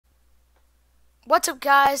What's up,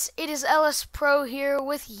 guys? It is Ellis Pro here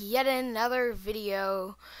with yet another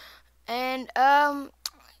video. And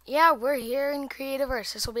yeah, we're here in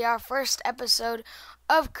Creativerse. This will be our first episode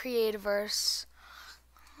of Creativerse.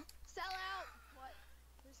 Sell out. What?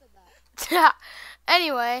 Who said that?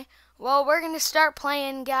 Anyway, well, we're gonna start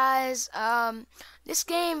playing, guys. This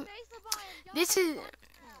game, this is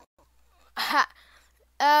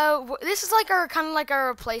this is like our kind of like our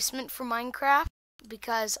replacement for Minecraft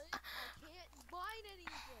because I can't find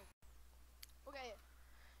anything. Okay.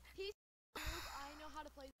 I know how to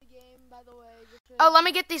play the game, by the way. oh, let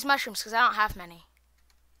me get these mushrooms because I don't have many.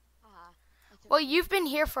 Well, you've been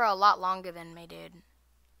here for a lot longer than me, dude.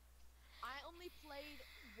 I only played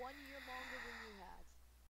 1 year longer than you have.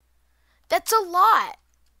 That's a lot.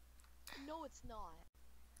 No, it's not.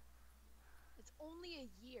 It's only a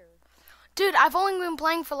year. Dude, I've only been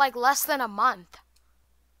playing for like less than a month.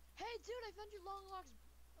 Hey, dude, I found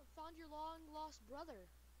your long lost brother.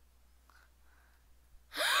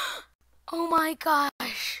 Oh my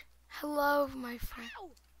gosh. Hello, my friend.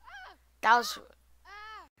 Ow! That was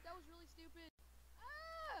really stupid.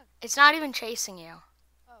 It's not even chasing you.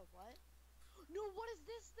 Oh, what? No, what is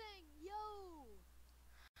this thing? Yo!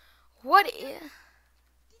 What is...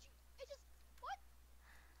 What?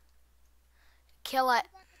 Kill it.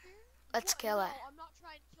 Back up here? Let's kill it. I'm not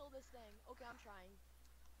trying to kill this thing. Okay, I'm trying.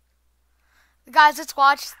 Guys, let's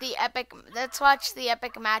watch the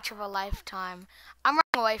epic match of a lifetime. I'm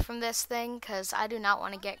running away from this thing cuz I do not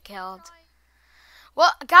want to get killed.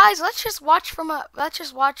 Well, guys, let's just watch from up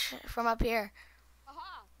here.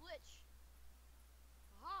 Aha, glitch.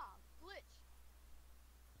 Aha, glitch.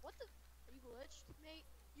 What the? Are you glitched, mate?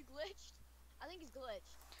 You glitched? I think he's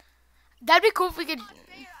glitched. That'd be cool if we could...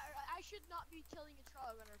 I should not be killing a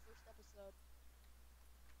trog on our first episode.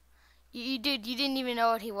 You didn't even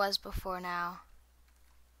know what he was before now.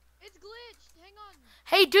 It's glitched. Hang on.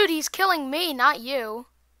 Hey, dude, he's killing me, not you.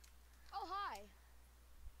 Oh, hi.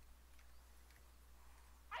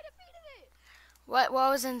 I defeated it. What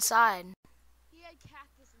was inside? He had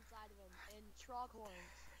cactus inside of him and trog horns.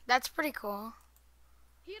 That's pretty cool.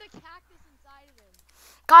 He had a cactus inside of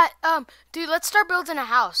him. Dude, let's start building a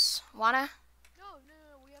house. Wanna? No.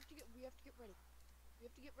 We have to get ready. We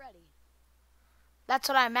have to get ready. That's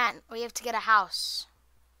what I meant. We have to get a house.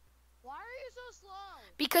 Why are you so slow?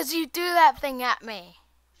 Because you threw that thing at me.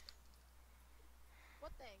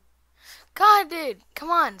 What thing? God, dude, come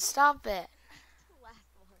on, stop it. The last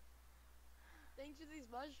one. Thanks for these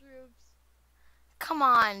mushrooms. Come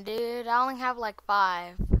on, dude. I only have like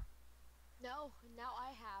 5. No, now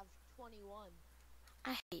I have 21.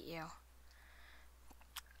 I hate you.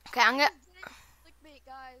 Okay, I'm gonna... Clickbait,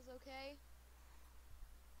 guys, okay?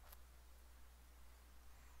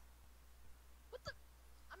 What the?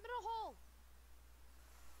 I'm in a hole.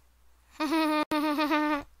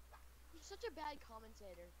 You're such a bad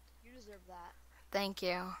commentator. You deserve that. Thank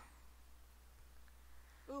you.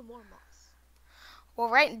 Ooh, more moss. Well,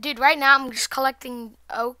 right now I'm just collecting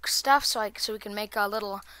oak stuff so we can make a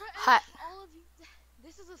little hut. All of you,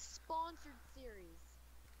 this is a sponsored series.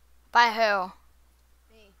 By who?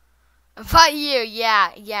 Me. By you,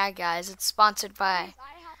 yeah, guys. It's sponsored by... Please,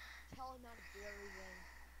 I have to tell him how to do everything.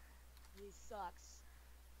 He sucks.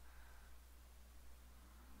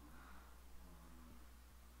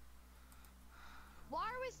 Why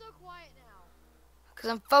are we so quiet now? Because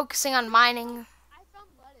I'm focusing on mining. I found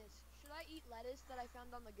lettuce. Should I eat lettuce that I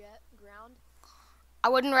found on the ground? I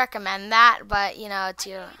wouldn't recommend that, but, you know, it's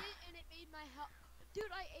you. I ate it and it made my health...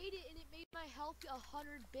 Dude, I ate it and it made my health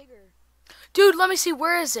 100 bigger. Dude, let me see.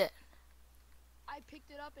 Where is it? I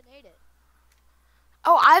picked it up and ate it.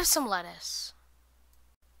 Oh, I have some lettuce.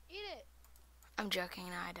 Eat it. I'm joking.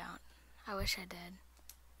 No, I don't. I wish I did.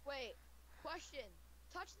 Wait. Question.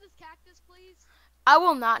 Touch this cactus, please. I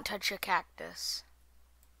will not touch your cactus.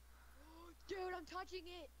 Dude, I'm touching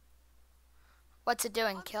it. What's it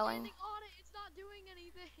doing? I'm Killing? standing on it. It's not doing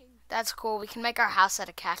anything. That's cool. We can make our house out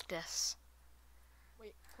of cactus.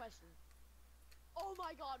 Wait, question. Oh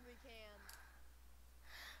my god, we can.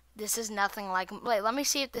 This is nothing like... Wait, let me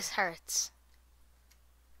see if this hurts.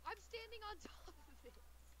 I'm standing on top of it.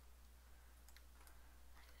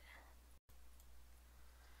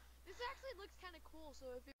 This actually looks kind of cool, so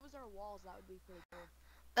if it was our walls, that would be pretty cool.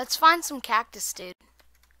 Let's find some cactus, dude.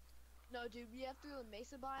 No, dude, we have to do a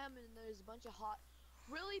mesa biome, and there's a bunch of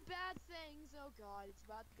really bad things. Oh god, it's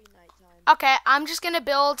about to be nighttime. Okay, I'm just gonna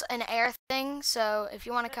build an air thing, so if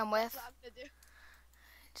you want to come with, That's what I'm gonna do.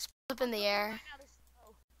 just flip in the air.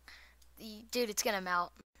 Dude, it's gonna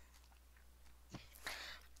melt.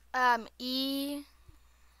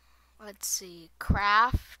 Let's see,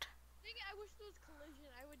 craft. Dang it, I wish there was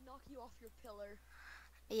collision. I would knock knock you off your pillar.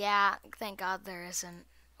 Yeah, thank God there isn't.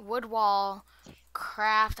 Wood wall,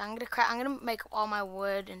 craft. I'm gonna make all my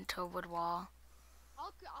wood into a wood wall.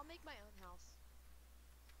 I'll make my own house.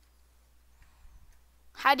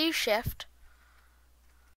 How do you shift?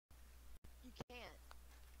 You can't.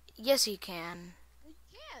 Yes, you can. You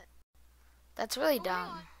can't. That's really Oh, hang dumb.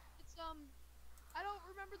 on. It's I don't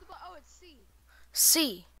remember the oh, it's C.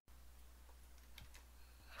 C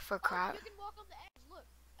for Oh, crouch. you can walk on the edge. Look,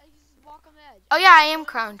 I just walk on the edge. Oh yeah, I am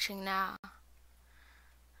crouching now.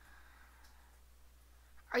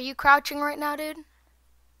 Are you crouching right now, dude?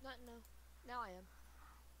 No. Now I am.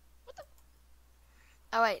 What the?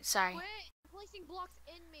 Oh wait, sorry. Quit placing blocks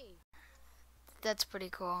in me. That's pretty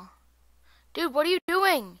cool. Dude, what are you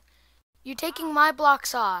doing? You're taking my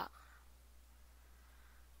blocks off.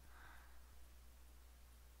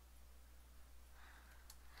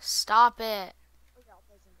 Stop it. Okay, I'll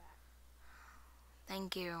place them back.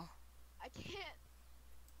 Thank you. I can't.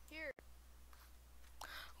 Here,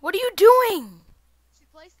 What are you doing? she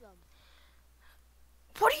placed them.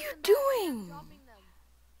 What are you doing? Dropping them.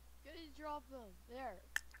 Good to drop them. There.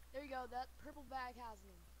 There you go. That purple bag has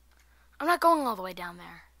them. I'm not going all the way down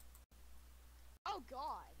there. Oh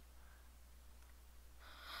God.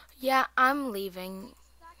 Yeah, I'm leaving. The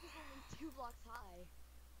stack is only 2 blocks high.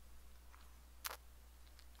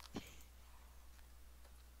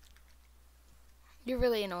 You're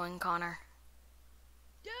really annoying, Connor.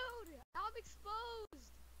 Dude, I'm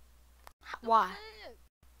exposed. Why? Flip.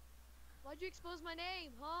 Why'd you expose my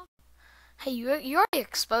name, huh? Hey, you already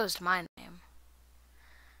exposed my name.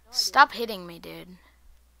 No, Stop hitting me, dude.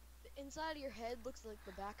 The inside of your head looks like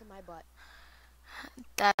the back of my butt.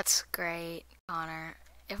 That's great, Connor.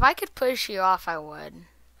 If I could push you off, I would.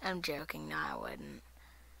 I'm joking. No, I wouldn't.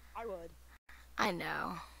 I would. I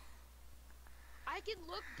know. I can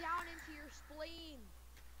look down into your spleen.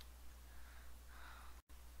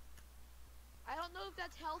 I don't know if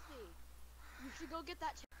that's healthy. You should go get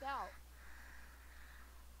that checked out.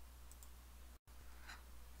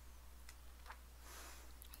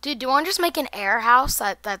 Dude, do you want to just make an air house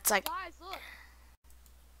that's like... Guys, look.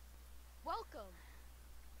 Welcome.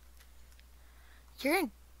 You're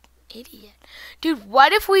an idiot. Dude,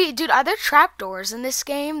 what if we... Dude, are there trapdoors in this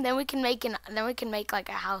game? Then we can make like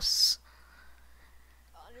a house.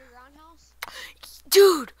 Underground house?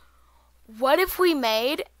 Dude, what if we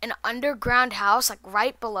made an underground house like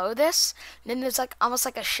right below this? And then there's like almost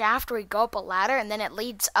like a shaft where you go up a ladder and then it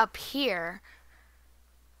leads up here.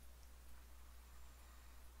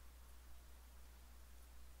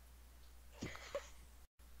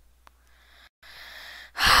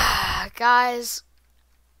 Guys,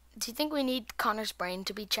 do you think we need Connor's brain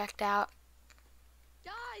to be checked out?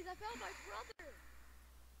 Guys, I found my brother.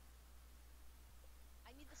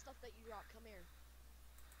 I need the stuff that you dropped. Come here.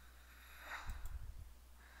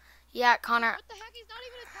 Yeah, Connor. What the heck? He's not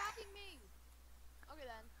even attacking me. Okay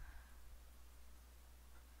then.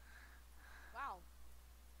 Wow.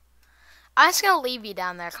 I'm just gonna leave you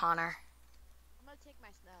down there, Connor. I'm gonna take my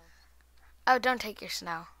snow. Oh, don't take your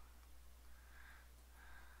snow.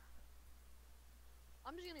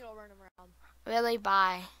 I'm just gonna go run around. Really?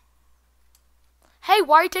 Bye. Hey,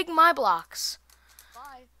 why are you taking my blocks?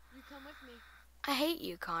 Bye. You come with me. I hate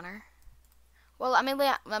you, Connor. Well, let me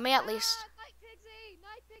at least... Night Pixie!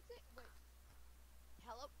 Night Pixie! Wait.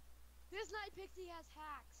 Hello? This Night Pixie has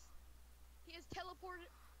hacks. He has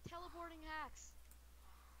teleporting hacks.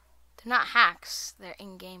 They're not hacks. They're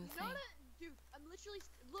in-game You know thing. what? Dude, I'm literally...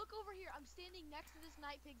 Look over here. I'm standing next to this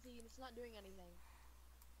Night Pixie and it's not doing anything.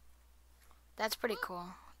 That's pretty cool.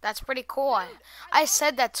 That's pretty cool. Dude, I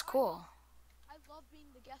said that's cool. I love being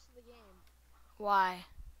the guest of the game. Why?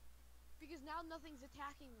 Because now nothing's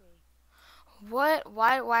attacking me. What?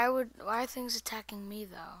 Why are things attacking me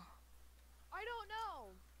though? I don't know.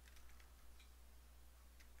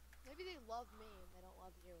 Maybe they love me and they don't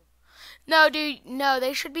love you. No, dude. No,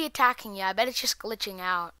 they should be attacking you. I bet it's just glitching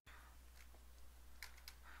out.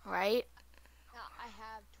 Right? Now I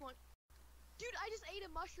have 20. Dude, I just ate a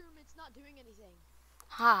mushroom. It's not doing anything.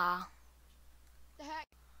 Ha. The heck?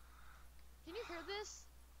 Can you hear this?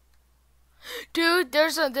 Dude,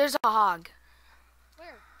 there's a hog.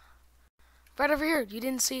 Where? Right over here. You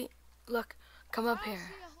didn't see? Look, come up I don't here.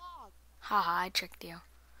 see a hog. Haha, I tricked you.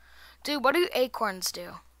 Dude, what do acorns do?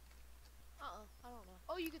 I don't know.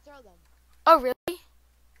 Oh, you could throw them. Oh, really?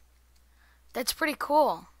 That's pretty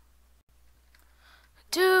cool.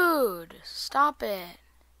 Dude, stop it.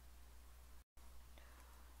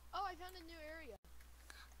 Oh, I found a new area.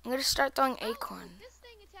 I'm gonna start throwing Oh, acorn. this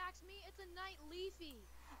thing attacks me. It's a night leafy.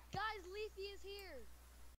 Guys, Leafy is here.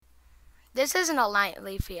 This isn't a light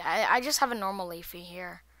leafy. I just have a normal leafy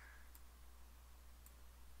here.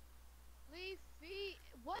 Leafy,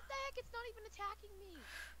 what the heck? It's not even attacking me.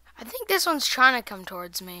 I think this one's trying to come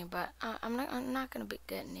towards me, but I'm not gonna be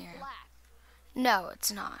getting near him. Black. No,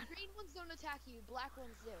 it's not. Green ones don't attack you. Black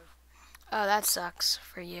ones do. Oh, that sucks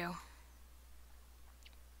for you.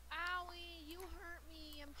 Owie, you hurt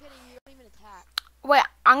me. I'm kidding. You don't even attack. Wait,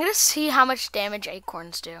 I'm gonna see how much damage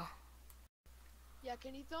acorns do. Yeah,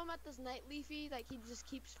 can you throw him at this night Leafy? Like he just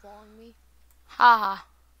keeps following me. Haha.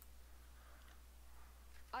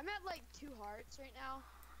 I'm at like 2 hearts right now.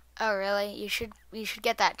 Oh really? You should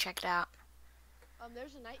get that checked out.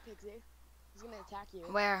 There's a night pixie. He's gonna attack you.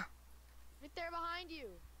 Where? Right there behind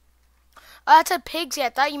you. Oh, that's a pigsy. I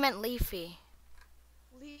thought you meant leafy.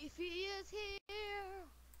 Leafy is here.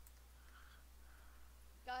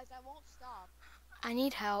 Guys, I won't stop. I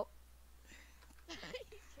need help. He's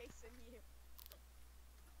chasing you.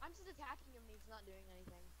 I'm just attacking him and he's not doing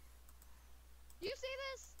anything. Do you see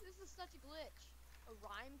this? This is such a glitch. A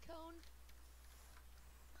rhyme cone?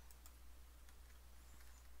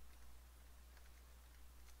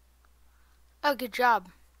 Oh, good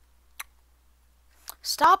job.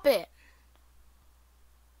 Stop it.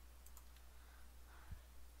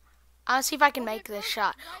 I'll see if I can make this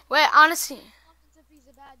shot. Wait, honestly. If he's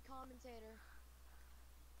a bad commentator.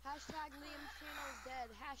 Hashtag Liam's channel is dead.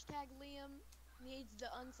 Hashtag Liam needs to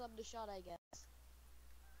unsub the shot, I guess.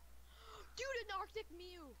 Dude, an Arctic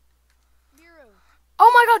Mew. Miru.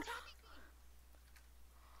 Oh my god.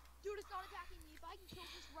 Dude, it's not attacking me. If I can kill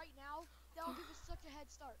this right now, that'll give us such a head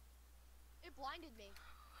start. It blinded me.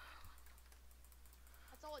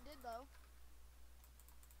 That's all it did, though.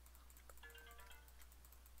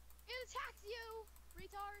 It attacks you,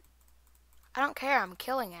 retard. I don't care. I'm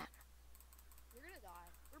killing it. You're gonna die.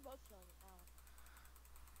 We're both killing it now.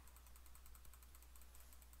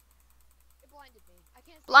 It blinded me. I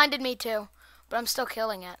can't. Blinded me too, but I'm still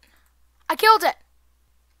killing it. I killed it.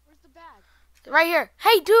 Where's the bag? Right here.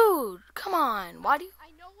 Hey, dude. Come on. Why do you...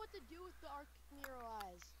 I know what to do with the Arctic Nero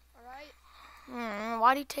eyes. All right.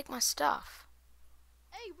 Why do you take my stuff?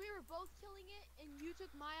 Hey, we were both killing it, and you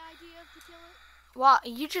took my idea to kill it. Well,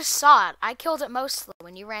 you just saw it. I killed it mostly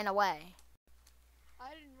when you ran away.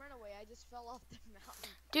 I didn't run away. I just fell off the mountain.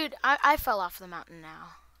 Dude, I fell off the mountain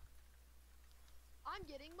now. I'm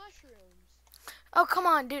getting mushrooms. Oh, come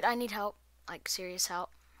on, dude. I need help. Like, serious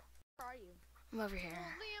help. Where are you? I'm over Well,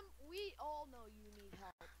 here. Liam, we all know you need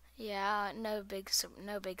help. Yeah, no big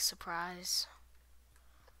surprise.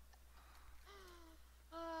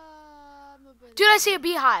 I'm a bit Dude, I see a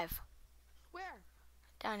beehive. Where?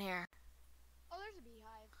 Down here. Oh, there's a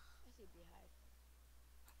beehive. I see a beehive.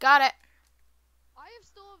 Got it. I have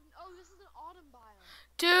still. Oh, this is an autumn biome.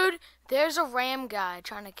 Dude, there's a ram guy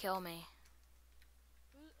trying to kill me.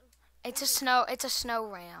 It's a snow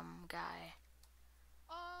ram guy.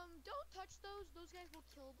 Don't touch those. Those guys will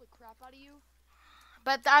kill the crap out of you.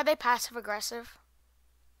 But are they passive aggressive?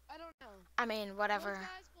 I don't know. I mean, whatever. Those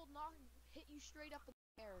guys will hit you straight up in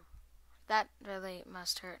the air. That really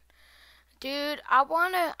must hurt. Dude, I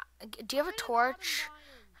wanna... Do you have a torch?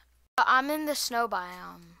 I'm in the snow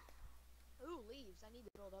biome. Ooh, leaves. I need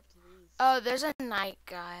to build up to these. Oh, there's a night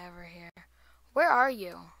guy over here. Where are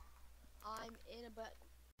you? I'm in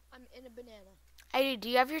a banana. Hey, do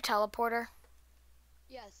you have your teleporter?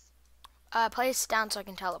 Yes. Place down so I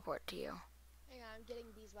can teleport to you. Hang on, I'm getting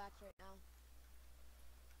beeswax right now.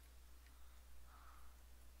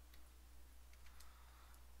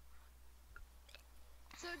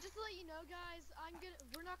 So just to let you know, guys,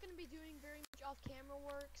 we're not gonna be doing very much off-camera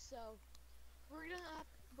work, so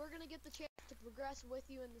we're gonna get the chance to progress with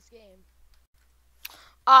you in this game.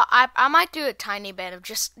 I might do a tiny bit of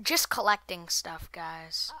just collecting stuff,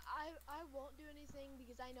 guys. I won't do anything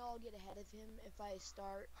because I know I'll get ahead of him if I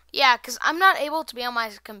start. Yeah, because I'm not able to be on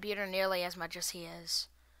my computer nearly as much as he is.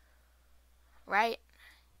 Right?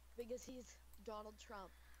 Because he's Donald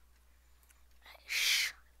Trump.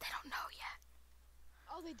 Shh, they don't know yet.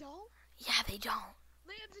 Oh, they don't? Yeah, they don't.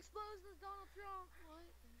 Liam's exposed as Donald Trump.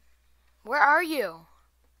 What? Where are you?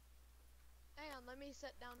 Hang on, let me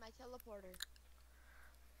set down my teleporter.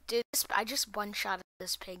 Dude, I just one-shotted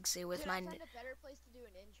this pigsy with my... I found a better place to do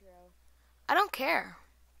an intro. I don't care.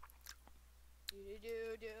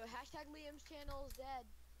 Do. Hashtag Liam's channel is dead.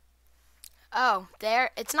 Oh,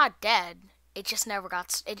 it's not dead. It just never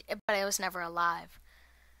got... but it was never alive.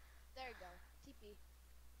 There you go. TP.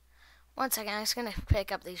 One second, I'm just gonna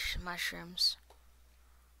pick up these mushrooms.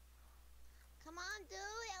 Come on, dude.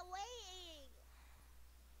 I'm waiting.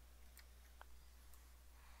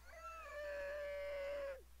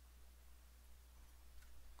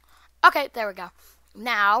 Okay, there we go.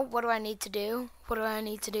 Now, what do I need to do?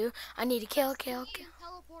 I need to kill.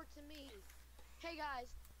 Teleport to me. Hey guys,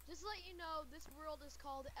 Just to let you know, this world is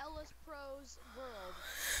called Ellis Pro's World.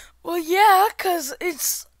 Well, yeah, 'cause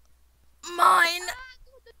it's mine. Ah,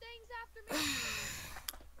 dude, the thing's after me.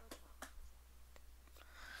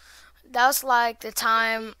 That was like the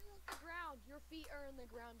time Your feet are on the ground. Your feet are in the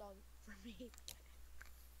ground on for me.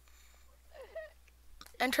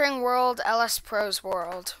 entering world LS Pro's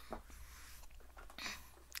world.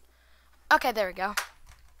 Okay, there we go.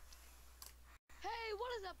 Hey,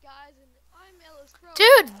 what is up, guys? And I'm Ellis Pro.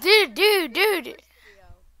 Dude.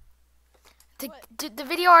 What? The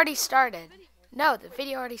video already started. Video. No, the Wait.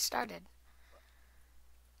 video already started.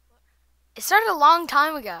 What? It started a long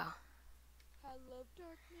time ago. Hello,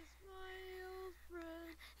 darkness, my old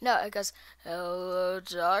friend. No, it goes, hello,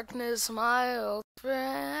 darkness, my old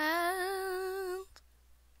friend.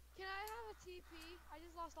 Can I have a TP? I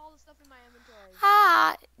just lost all the stuff in my inventory.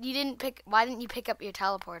 Ah, why didn't you pick up your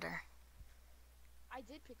teleporter? I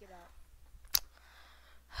did pick it up.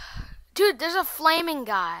 Dude, there's a flaming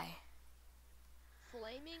guy.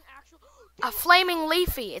 Flaming actual. A flaming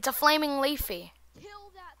leafy. It's a flaming leafy.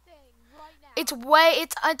 Kill that thing right now.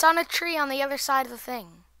 It's on a tree on the other side of the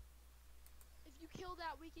thing. If you kill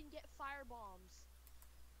that, we can get fire bombs.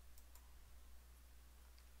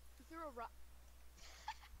 You threw a rock.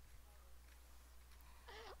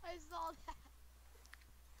 I saw that.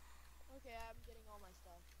 Okay, I'm getting all my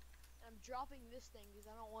stuff. I'm dropping this thing because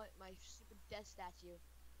I don't want my stupid death statue.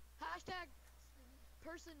 Hashtag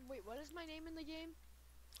person. Wait, what is my name in the game?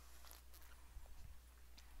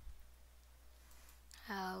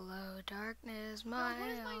 Hello, darkness, No, my what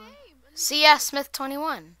is my old... name? CS Smith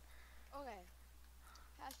 21. Okay.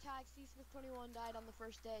 Hashtag CSmith21 died on the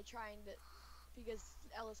first day trying to, because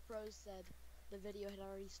Ellis Pros said the video had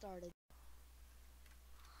already started.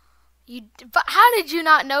 But how did you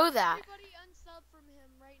not know that? Everybody unsub from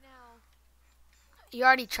him right now. You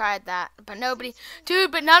already tried that, but nobody...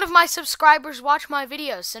 Dude, but none of my subscribers watch my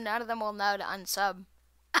videos, so none of them will know to unsub.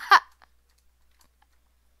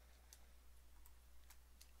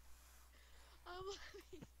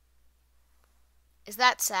 Is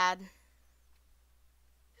that sad?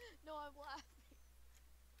 No, I'm laughing.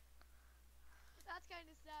 That's kind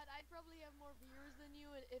of sad. I'd probably have more viewers than you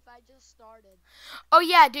if I just started. Oh,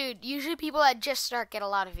 yeah, dude. Usually people that just start get a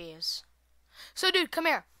lot of views. So, dude, come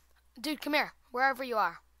here. Dude, come here. Wherever you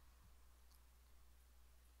are.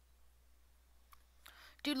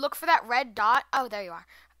 Dude, look for that red dot. Oh, there you are.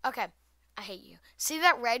 Okay. I hate you. See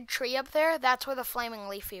that red tree up there? That's where the flaming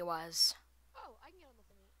leafy was. Oh, I can get on the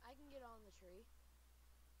thing. I can get on the tree.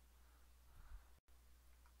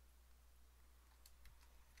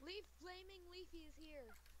 Flaming leafy is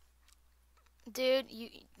here. Dude,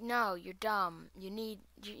 no, you're dumb. You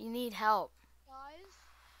need help. Guys,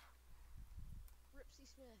 Ripsy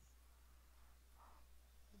Smith.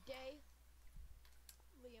 The day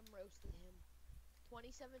Liam roasted him.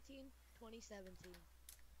 2017, 2017.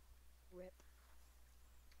 Rip.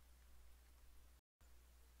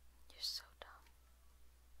 You're so dumb.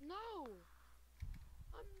 No,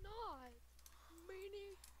 I'm not.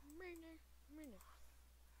 Meanie.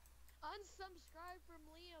 Unsubscribe from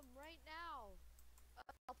Liam right now.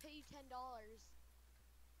 I'll pay you $10.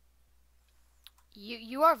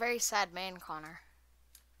 You are a very sad man, Connor.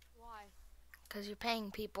 Why? Because you're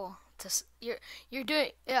paying people to you're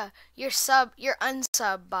doing you're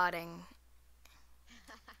unsub botting.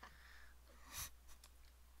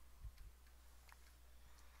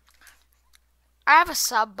 I have a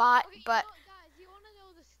sub bot, Okay, but guys, you want to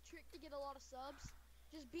know this trick to get a lot of subs?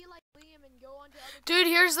 Just be like Liam and go on to other. dude,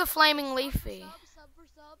 here's the flaming leafy. Sub for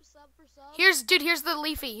sub. Here's the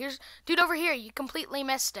leafy. Dude, over here. You completely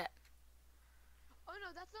missed it. Oh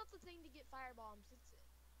no, that's not the thing to get fire bombs.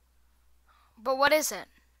 But what is it?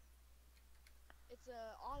 It's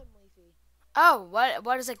a autumn leafy. Oh,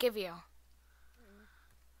 what does it give you?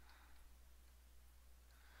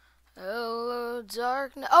 Oh,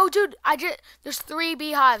 darkness. Oh, dude, there's 3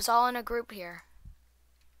 beehives all in a group here.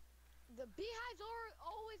 The beehives are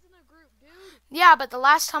always in a group, dude. Yeah, but the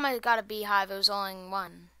last time I got a beehive, it was only 1.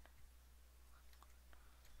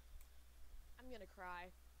 I'm gonna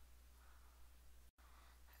cry.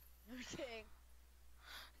 I'm kidding.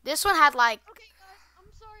 This one had like... Okay, guys, I'm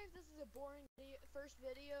sorry if this is a boring first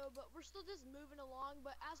video, but we're still just moving along.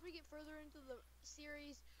 But as we get further into the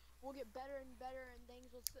series, we'll get better and better, and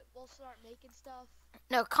things we'll start making stuff.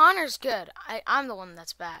 No, Connor's good. I'm the one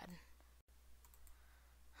that's bad.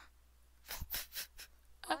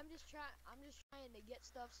 I'm just trying to get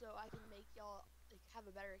stuff so I can make y'all have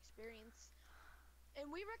a better experience.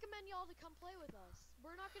 And we recommend y'all to come play with us.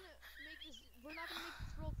 We're not gonna make this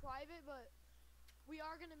real private, but we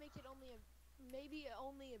are gonna make it only maybe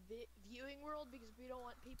only a viewing world because we don't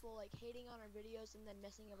want people like hating on our videos and then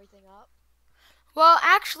messing everything up. Well,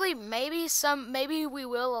 actually, maybe we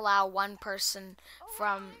will allow one person Oh,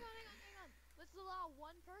 from. hang on. Let's allow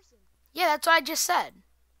one person. Yeah, that's what I just said.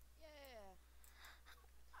 Yeah.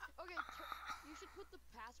 Okay, you should put the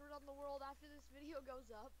password on the world after this video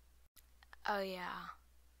goes up. Oh yeah.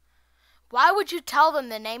 Why would you tell them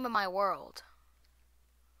the name of my world?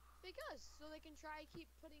 Because so they can try keep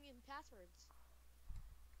putting in passwords.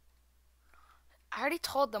 I already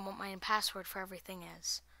told them what my password for everything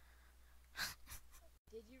is.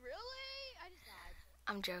 Did you really? I just died.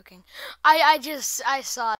 I'm joking. I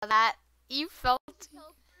saw that. You felt.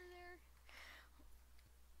 Teleporter there?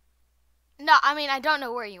 No, I mean I don't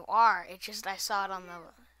know where you are. It's just I saw it on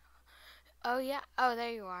the. Oh yeah. Oh,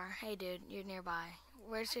 there you are. Hey, dude, you're nearby.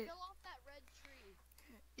 Where's your? I fell off that red tree.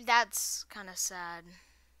 That's kind of sad.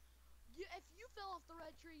 If you fell off the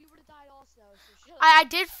red tree, you would have died also. So shut up. I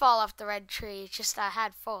did fall off the red tree. It's just I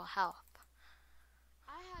had full health.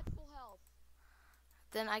 I had full health.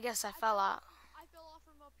 Then I guess I fell off. I fell off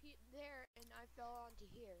from up there, and I fell onto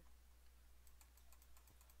here.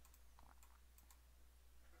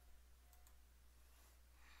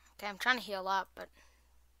 Okay, I'm trying to heal up, but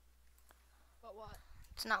But what?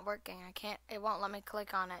 it's not working. I can't. It won't let me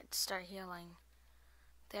click on it to start healing.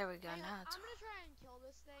 There we go. Hang Now on, it's. I'm gonna try and kill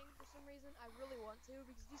this thing for some reason. I really want to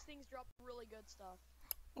because these things drop really good stuff.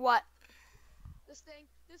 What? This thing.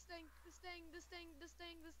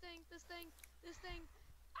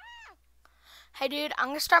 Ah! Hey, dude, I'm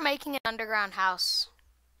gonna start making an underground house.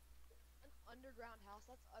 An underground house.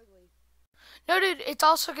 That's ugly. No, dude, it's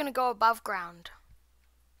also gonna go above ground.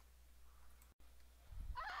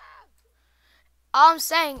 Ah! All I'm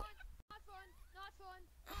saying. Not fun.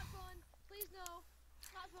 Please no.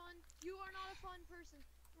 Not fun. You are not a fun person.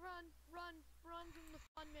 Run from the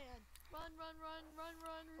fun man. Run.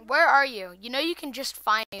 Where are you? You know you can just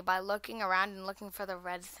find me by looking around and looking for the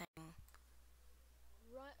red thing.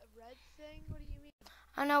 Red thing? What do you mean?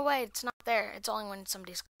 Oh, no, wait, it's not there. It's only when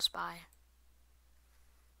somebody's close by.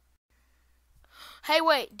 Hey,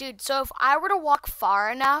 wait, dude, so if I were to walk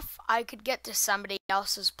far enough, I could get to somebody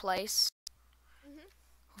else's place.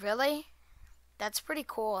 Mm-hmm. Really? That's pretty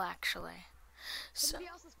cool, actually. Somebody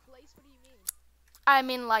else's place? What do you mean? I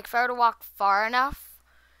mean, like, if I were to walk far enough.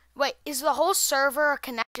 Wait, is the whole server a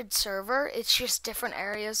connected server? It's just different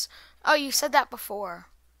areas? Oh, you said that before.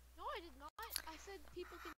 No, I did not. I said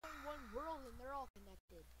people can join one world and they're all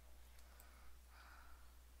connected.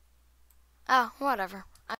 Oh, whatever.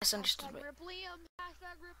 I misunderstood. #Riplium.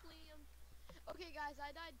 #Riplium. Okay, guys,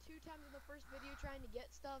 I died 2 times in the first video trying to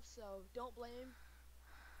get stuff, so don't blame.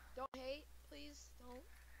 Don't hate, please. Don't.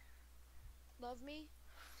 Love me.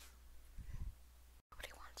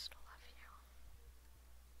 Nobody wants to love you.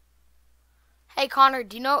 Hey, Connor,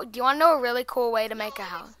 do you want to know a really cool way to make a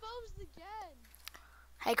house? Exposed again.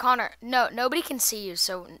 Hey, Connor, no, nobody can see you,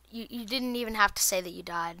 so you didn't even have to say that you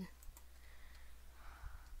died.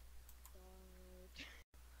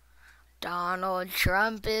 Donald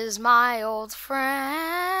Trump is my old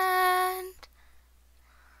friend.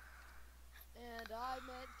 And I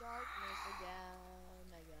meant darkness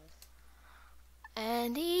again, I guess.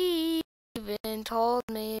 And he even told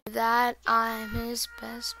me that I'm his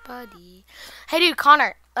best buddy. Hey, dude,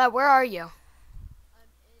 Connor, where are you?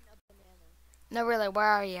 I'm in a banana. No, really, where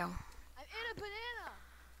are you? I'm in a banana!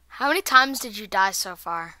 How many times did you die so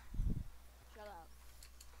far? Shut up.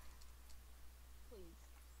 Please.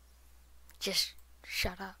 Just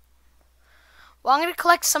shut up. Well, I'm going to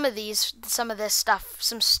collect some of this stuff,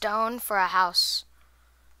 some stone for a house.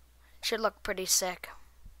 It should look pretty sick.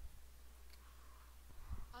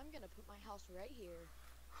 I'm gonna put my house right here.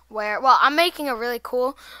 Where? Well, I'm making a really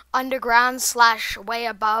cool underground / way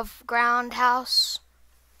above ground house.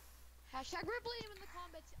 #Riplium in the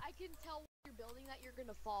comments. I can tell when you're building that you're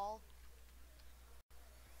gonna fall.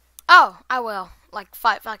 Oh, I will. Like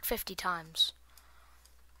 50 times.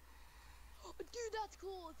 Dude, that's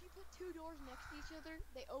cool. If you put 2 doors next to each other,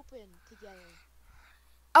 they open together.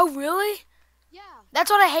 Oh, really? Yeah. That's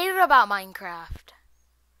what I hated about Minecraft.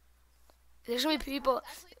 There's gonna be people.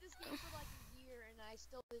 I played this game for like a year and I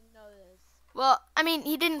still didn't know this. Well, I mean,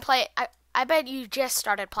 he didn't play it. I bet you just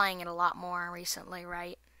started playing it a lot more recently,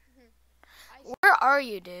 right? Mm-hmm. Where are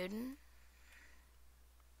you, dude?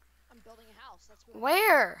 I'm building a house. That's what.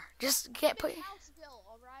 Where? Just get put. Houseville,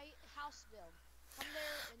 all right? Houseville. Come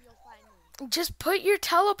there and you'll find me. Just put your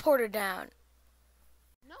teleporter down.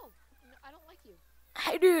 No, I don't like you.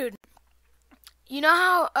 Hey, dude. You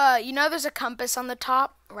know how there's a compass on the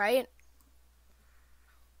top, right?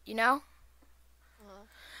 You know?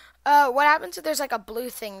 What happens if there's like a blue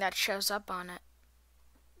thing that shows up on it?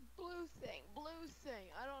 Blue thing.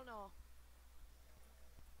 I don't know.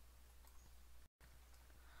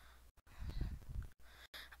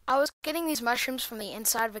 I was getting these mushrooms from the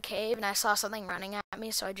inside of a cave, and I saw something running at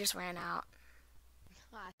me, so I just ran out.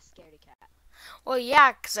 Ah, scaredy cat. Well,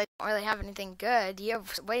 yeah, 'cause I don't really have anything good. You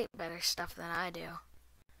have way better stuff than I do.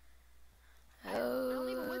 I don't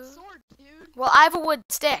need a wood sword, dude. Well, I have a wood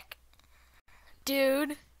stick.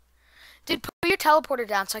 Dude, put your teleporter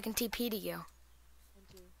down so I can TP to you. 1,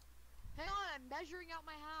 2. Hang on, I'm measuring out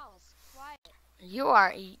my house. Quiet. You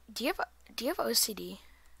are. Do you have OCD?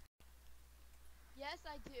 Yes,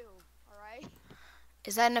 I do. All right.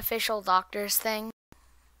 Is that an official doctor's thing?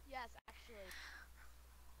 Yes, actually.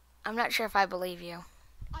 I'm not sure if I believe you.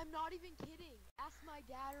 I'm not even kidding. Ask my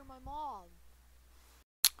dad or my mom.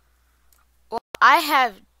 Well, I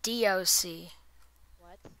have DOC.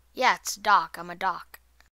 What? Yeah, it's doc. I'm a doc.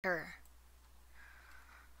 Sure.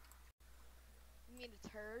 You mean a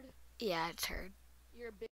turd? Yeah, a turd. You're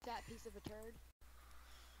a big fat piece of a turd?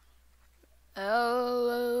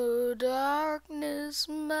 Hello, darkness,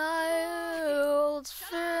 my old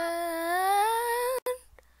friend.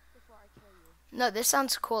 Before I kill you. No, this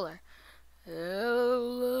sounds cooler.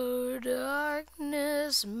 Hello,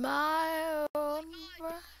 darkness, my old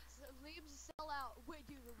friend. So Liam's sell out. Wait,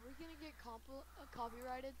 dude, are we gonna get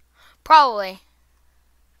copyrighted? Probably.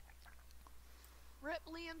 Rip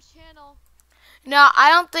Liam's channel. No, I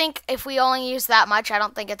don't think if we only use that much, I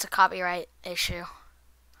don't think it's a copyright issue.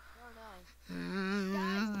 I don't know.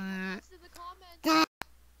 Mm-hmm. Guys, in the comments.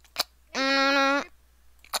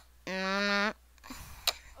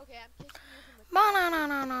 Okay, I'm kicking you from the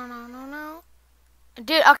comments. No.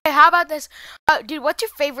 Dude, okay, how about this? Dude, what's your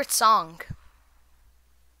favorite song?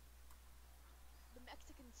 The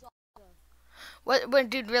Mexican salsa. What,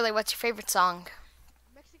 dude, really, what's your favorite song?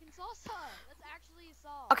 Mexican salsa. That's actually a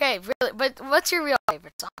song. Okay, really, but what's your real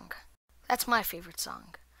favorite song? That's my favorite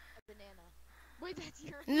song. A banana. Wait, that's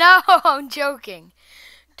your. No, I'm joking.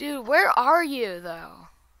 Dude, where are you, though?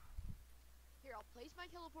 Here, I'll place my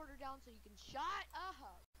teleporter down so you can shut up.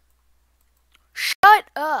 Shut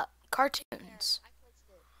up. There, Cartoons. I placed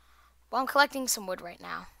it. Well, I'm collecting some wood right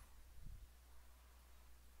now.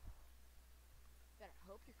 Better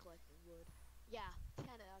hope you're collecting wood. Yeah, 10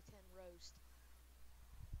 out of 10 roast.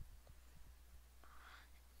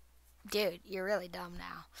 Dude, you're really dumb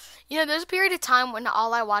now. You know, there's a period of time when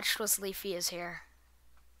all I watched was Leafy is Here.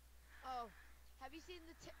 Oh, have you seen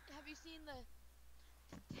the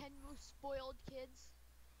 10 most spoiled kids?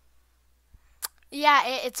 Yeah,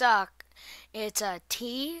 it's a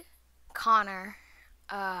T, Connor.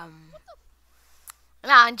 Nah,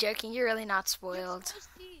 I'm joking. You're really not spoiled. Yes,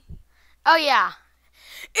 T. Oh yeah,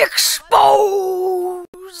 He exposed.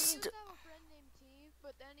 used to have a friend named T,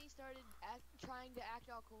 but then he started trying to act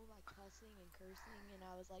all cool by cussing and cursing, and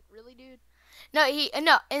I was like, really, dude? No. And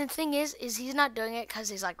the thing is he's not doing it because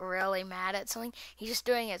he's like really mad at something. He's just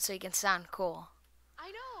doing it so he can sound cool.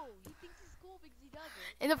 I know! He thinks he's cool because he doesn't.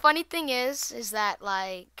 And the funny thing is that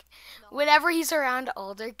like No. whenever he's around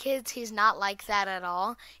older kids, he's not like that at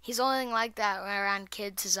all. He's only like that when around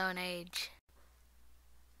kids his own age.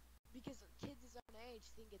 Because kids his own age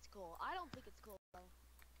think it's cool. I don't think it's cool, though.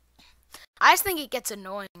 I just think it gets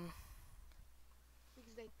annoying.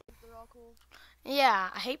 Because they think they're all cool. Yeah,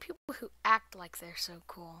 I hate people who act like they're so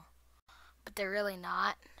cool, but they're really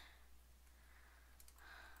not.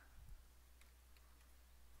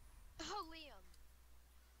 Oh, Liam.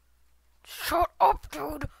 Shut up,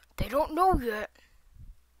 dude. They don't know yet.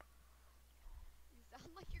 You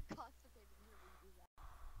sound like you're constipated when you do that.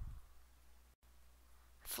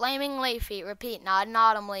 Flaming Leafy. Repeat, not an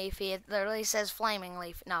autumn Leafy. It literally says Flaming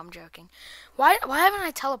Leafy. No, I'm joking. Why haven't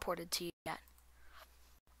I teleported to you yet?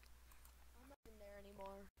 I'm not in there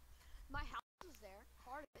anymore. My house is there.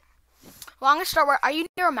 Part of it. Well, I'm gonna start where. Are you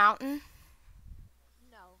near a mountain?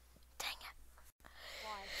 No. Dang it.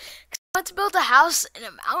 Why? I want to build a house in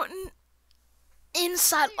a mountain.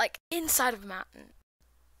 Inside of a mountain.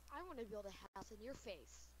 I want to build a house in your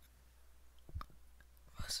face.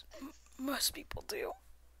 Most people do.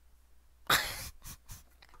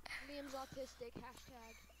 Liam's autistic.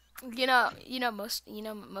 Hashtag.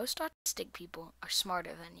 Most autistic people are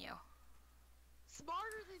smarter than you.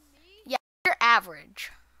 Smarter than me? Yeah, you're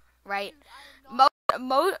average, right? Dude, I am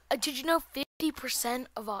not. Did you know 50%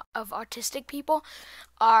 of autistic people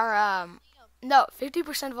are Liam. no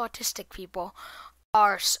 50% of autistic people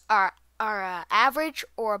are average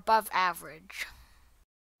or above average.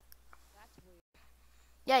 That's weird.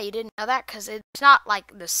 Yeah, you didn't know that because it's not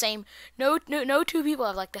like the same. No two people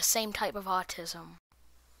have like the same type of autism.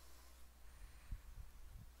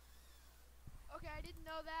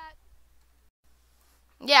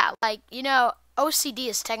 Yeah, like, OCD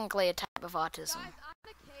is technically a type of autism. Guys, I'm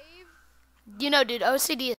in a cave. Dude,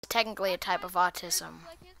 OCD is technically a type of autism.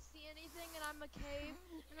 I can't see anything, and I'm in a cave,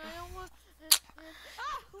 and I don't want.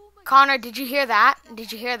 Oh my Connor, God. did you hear that?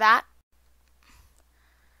 Did you hear that?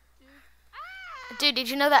 Dude. Ah! Dude, did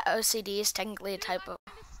you know that OCD is technically a Dude, type I'm of...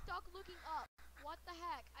 kind of stuck looking up. What the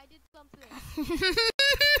heck? I did something.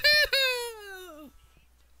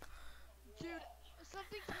 Dude,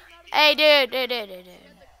 something came out of Hey, the dude. scared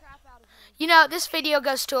the crap out of me. This video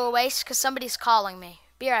goes to a waste because somebody's calling me.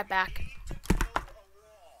 Be right back.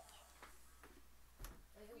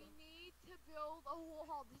 We need to build a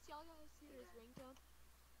wall. Did y'all guys see his ringtone?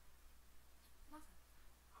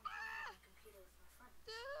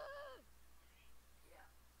 Dude!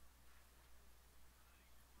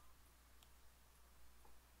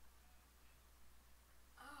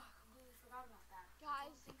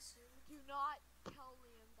 Guys, do not tell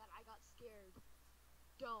Liam that I got scared.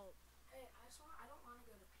 Don't. Hey, I don't want to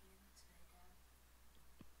go to piano today, Dad.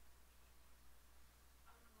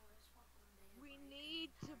 I don't know, I just want one day. We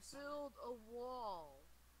need to build a wall.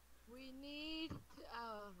 We need to.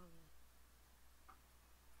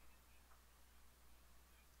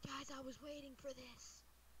 Guys, I was waiting for this.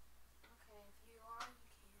 Okay, if you are,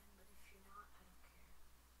 you can, but if you're not, I don't care.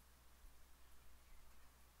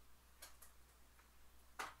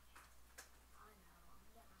 I know, I'm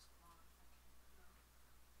getting us along if I can't go.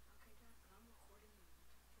 Okay, Dad, but I'm recording a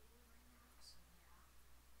YouTube video right now, so yeah.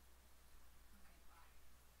 Okay, bye.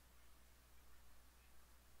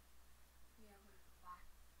 Yeah, whatever, bye.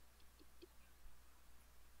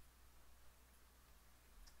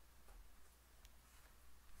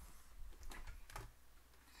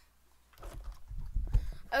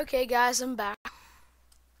 Okay, guys, I'm back.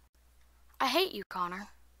 I hate you, Connor.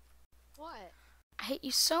 What? I hate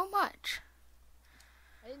you so much.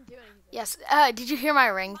 I didn't do anything. Yes, did you hear my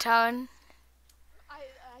ringtone? I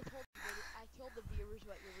told the viewers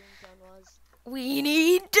what your ringtone was. We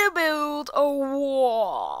need to build a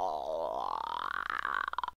wall.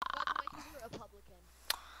 By the way, he's a Republican.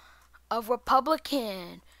 Of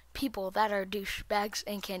Republican people that are douchebags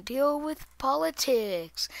and can't deal with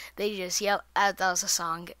politics. They just yell. That was a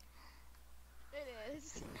song. It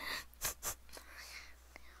is.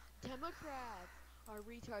 Democrats are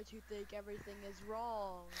retards who think everything is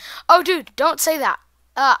wrong. Oh, dude, don't say that.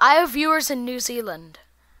 I have viewers in New Zealand.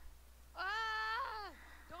 Ah!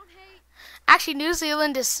 Don't hate. Actually, New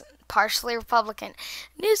Zealand is partially Republican.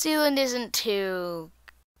 New Zealand isn't too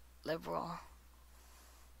liberal.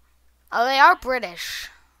 Oh, they are British.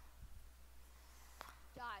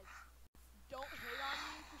 Guys, don't hate on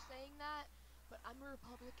me for saying that, but I'm a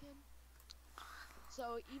Republican.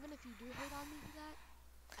 So even if you do hate on me for that,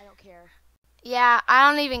 I don't care. Yeah, I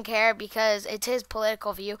don't even care because it's his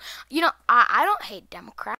political view. I don't hate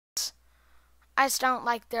Democrats. I just don't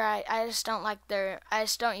like their. I just don't like their. I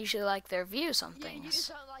just don't usually like their views on things. You just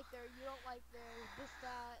don't like their. You don't like their this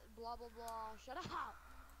that blah blah blah. Shut up,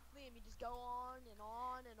 Liam. You just go on and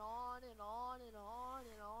on and on and on and on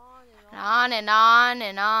and on and on. On and on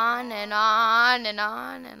and on and on and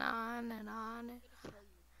on and on and on. I'm gonna kill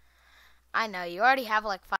you. I know you already have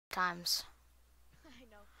like 5 times. I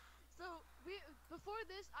know. So before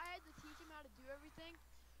this, I had to teach him how to do everything.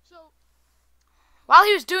 So While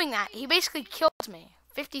he was doing that, he basically killed me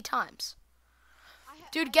 50 times.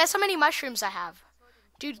 Dude, guess how many mushrooms I have.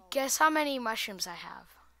 Dude, guess how many mushrooms I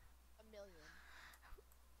have. 1,000,000.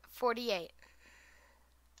 48.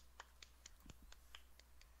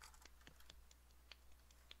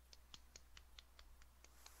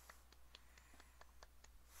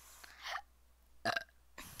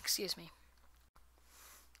 Excuse me.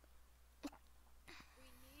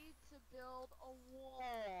 We need to build a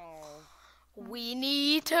wall. We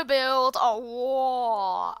need to build a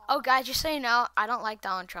wall. Oh, guys, just so you know, I don't like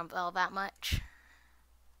Donald Trump all that much.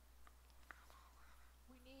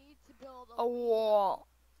 We need to build A wall.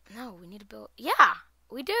 No, we need to build. Yeah,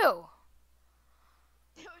 we do. No,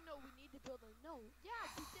 we need to build a. No, yeah,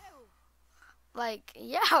 we do. Like,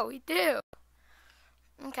 yeah, we do.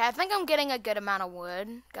 Okay, I think I'm getting a good amount of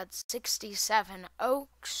wood. Got 67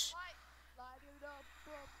 oaks. Light it up,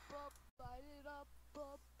 light it up,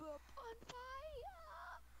 on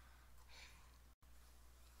fire.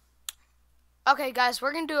 Okay, guys,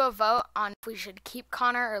 we're going to do a vote on if we should keep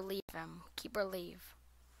Connor or leave him. Keep or leave.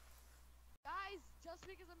 Guys, just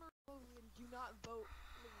because I'm a Republican, do not vote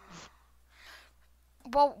leave.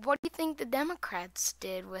 Well, what do you think the Democrats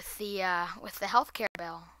did with the healthcare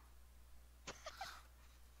bill?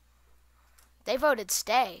 They voted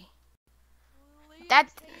stay. Liam's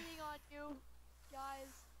That- hating on you,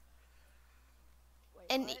 guys. Wait.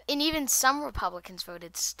 And What? and even some Republicans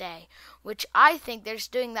voted stay, which I think they're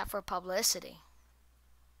just doing that for publicity.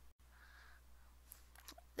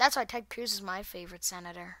 That's why Ted Cruz is my favorite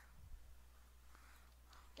senator.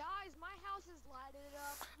 Guys, my house is lighted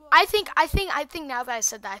up. Look, I think now that I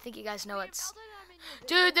said that, I think you guys know Liam, it's. now that I'm in your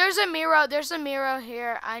Dude, video, there's a Miro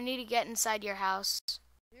here. I need to get inside your house.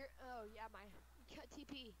 oh yeah, my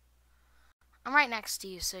TP. I'm right next to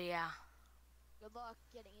you, so yeah. Good luck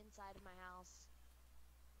getting inside of my house.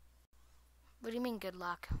 What do you mean, good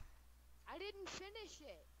luck? I didn't finish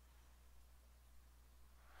it.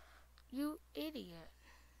 You idiot.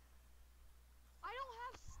 I don't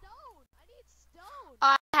have stone. I need stone.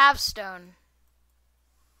 I have stone.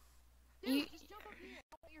 Dude, You just jump up here.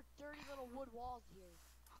 I don't want your dirty little wood walls here.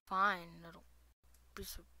 fine, little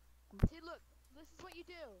piece of. See, look. This is what you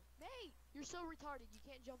do. Nate, you're so retarded. You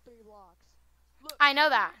can't jump 3 blocks. Look. I know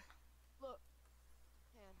that. Look.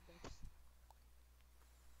 Hand dips.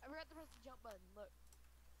 I forgot to press the jump button. Look.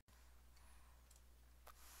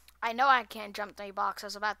 I know I can't jump 3 blocks. I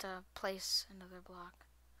was about to place another block.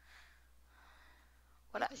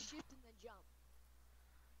 You What? have to shift and then jump.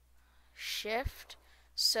 Shift.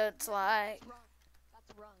 So it's Yeah, like. That's run.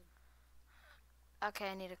 That's run. Okay,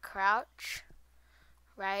 I need to crouch.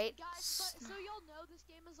 Right? Guys, but so y'all know this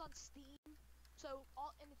game is on Steam. So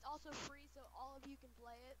and it's also free, so all of you can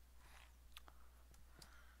play it.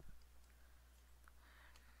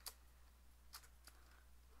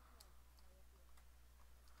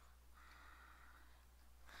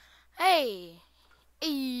 Hey!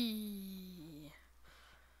 Eee.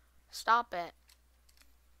 Stop it.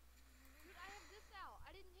 Dude, I have this out.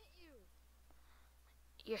 I didn't hit you.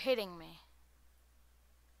 You're hitting me.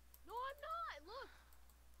 No, I'm not. Look.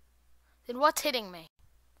 Then what's hitting me?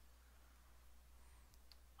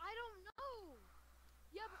 I don't know.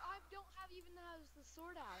 Yeah, but I don't have even the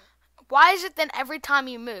sword out. Why is it then every time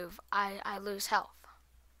you move, I lose health?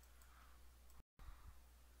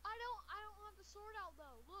 I don't have the sword out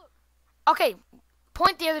though. Look. Okay,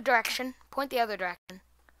 point the other direction. Point the other direction.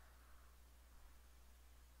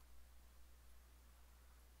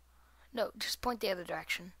 No, just point the other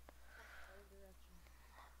direction.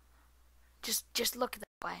 Just look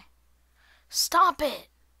that way. Stop it!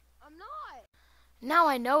 I'm not. Now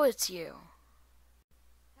I know it's you.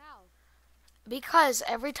 How? Because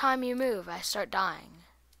every time you move, I start dying.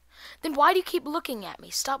 Then why do you keep looking at me?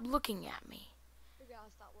 Stop looking at me. Figure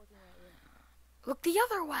out. Stop looking at you. Look the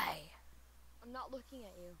other way. I'm not looking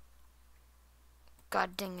at you.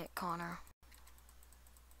 God dang it, Connor.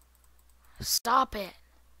 Stop it.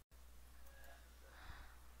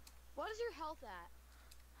 What is your health at?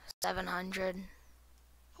 700.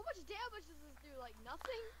 How much damage does this do? Like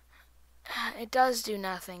nothing? It does do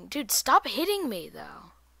nothing. Dude, stop hitting me,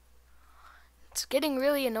 though. It's getting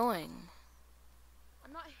really annoying.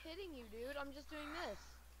 I'm not hitting you, dude. I'm just doing this.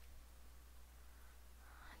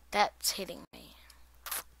 That's hitting me.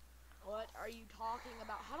 What are you talking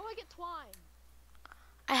about? How do I get twine?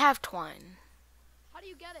 I have twine. How do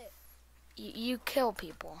you get it? You kill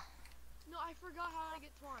people. No, I forgot how to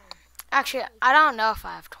get twine. Actually, I don't know if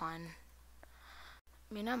I have twine.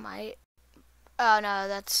 I mean, I might. Oh, no,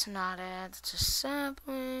 that's not it. It's just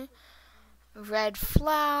simply red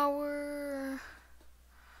flower.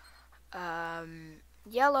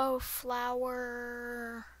 Yellow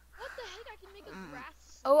flower. What the heck? I can make a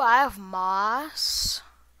grass. Oh, I have moss.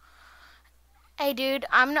 Hey, dude,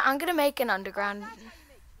 I'm gonna make an underground. That's how you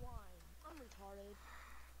make twine. I'm retarded.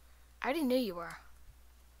 I already knew you were.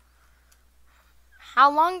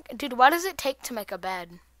 How long, dude? What does it take to make a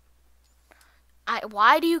bed?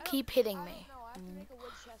 Why do you keep hitting me? No, I have to make a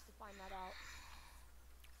wood chest to find that out.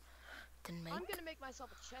 Then I'm gonna make myself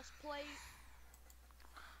a chest plate.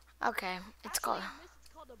 Okay, it's Actually, called. on this, it's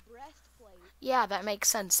called a breastplate. Yeah, that makes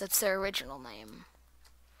sense. That's their original name.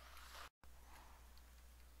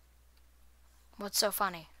 What's so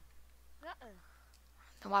funny? Nuh-uh.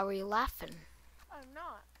 Then why were you laughing? I'm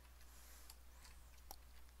not.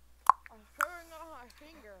 I'm showing off my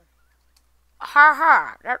finger. Ha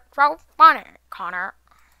ha! That's so funny, Connor.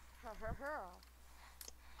 Ha ha ha.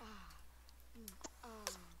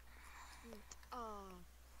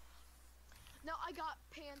 Now I got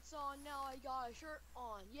pants on. Now I got a shirt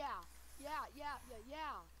on. Yeah.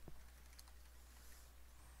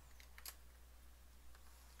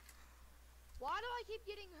 Why do I keep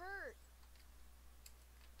getting hurt?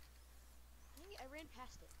 Dang it, I ran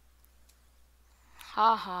past it.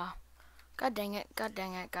 Ha ha. God dang it, god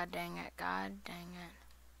dang it, god dang it, god dang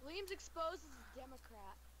it. Liam's exposed as a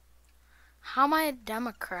Democrat. How am I a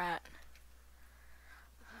Democrat?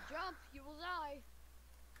 If you jump, you will die.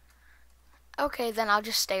 Okay, then I'll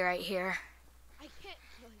just stay right here. I can't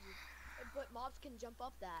kill you, but mobs can jump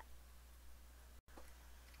up that.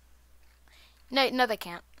 No, they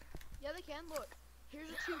can't. Yeah, they can. Look, here's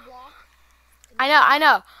a 2 block. I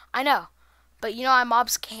know. But you know why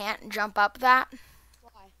mobs can't jump up that?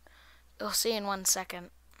 Why? You'll see in 1 second.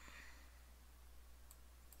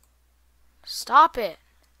 Stop it.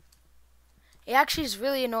 It actually is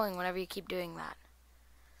really annoying whenever you keep doing that.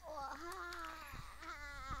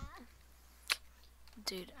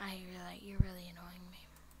 Dude, you're really annoying me.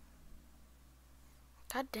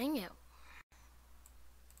 God dang it.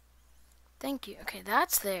 Thank you. Okay,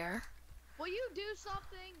 that's there. Will you do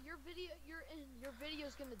something? Your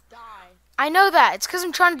video's gonna die. I know that. It's because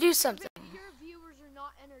I'm trying to do something. Your viewers are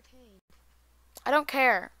not entertained. I don't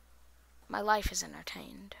care. My life is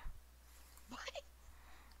entertained. What?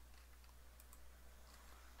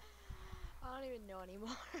 I don't even know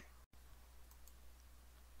anymore.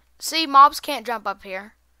 See, mobs can't jump up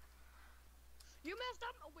here. You messed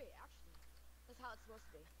up. Oh wait, actually, that's how it's supposed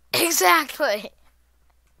to be. Exactly.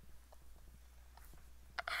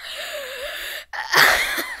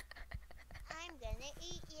 I'm gonna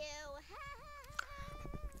eat you.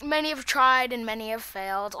 Many have tried and many have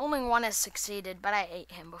failed. Only one has succeeded, but I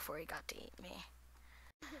ate him before he got to eat me.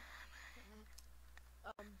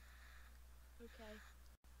 Okay.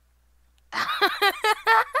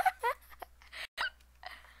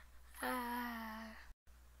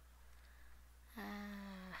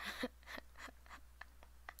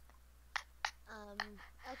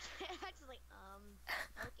 Okay, actually,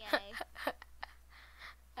 okay.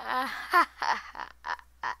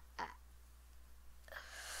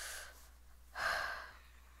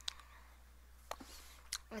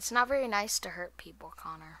 It's not very nice to hurt people,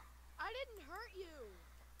 Connor. I didn't hurt you.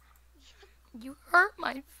 You hurt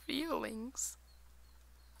my feelings.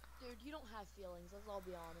 Dude, you don't have feelings. Let's all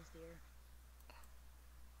be honest here.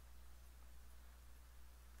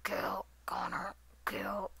 Kill Connor.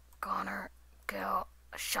 Kill Connor. Kill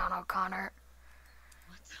Sean O'Connor.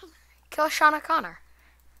 What the? Kill Sean O'Connor.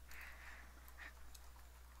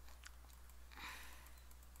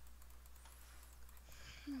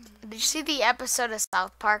 Did you see the episode of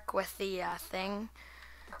South Park with the thing?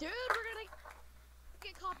 Dude, we're gonna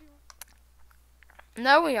get copyright.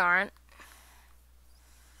 No, we aren't.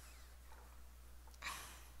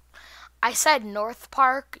 I said North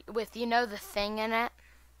Park with, you know, the thing in it.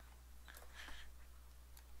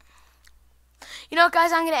 You know what,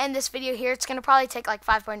 guys? I'm going to end this video here. It's going to probably take like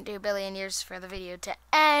 5.2 billion years for the video to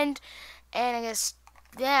end. And I guess,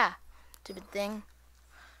 yeah, stupid thing.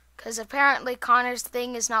 Because apparently Connor's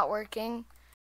thing is not working.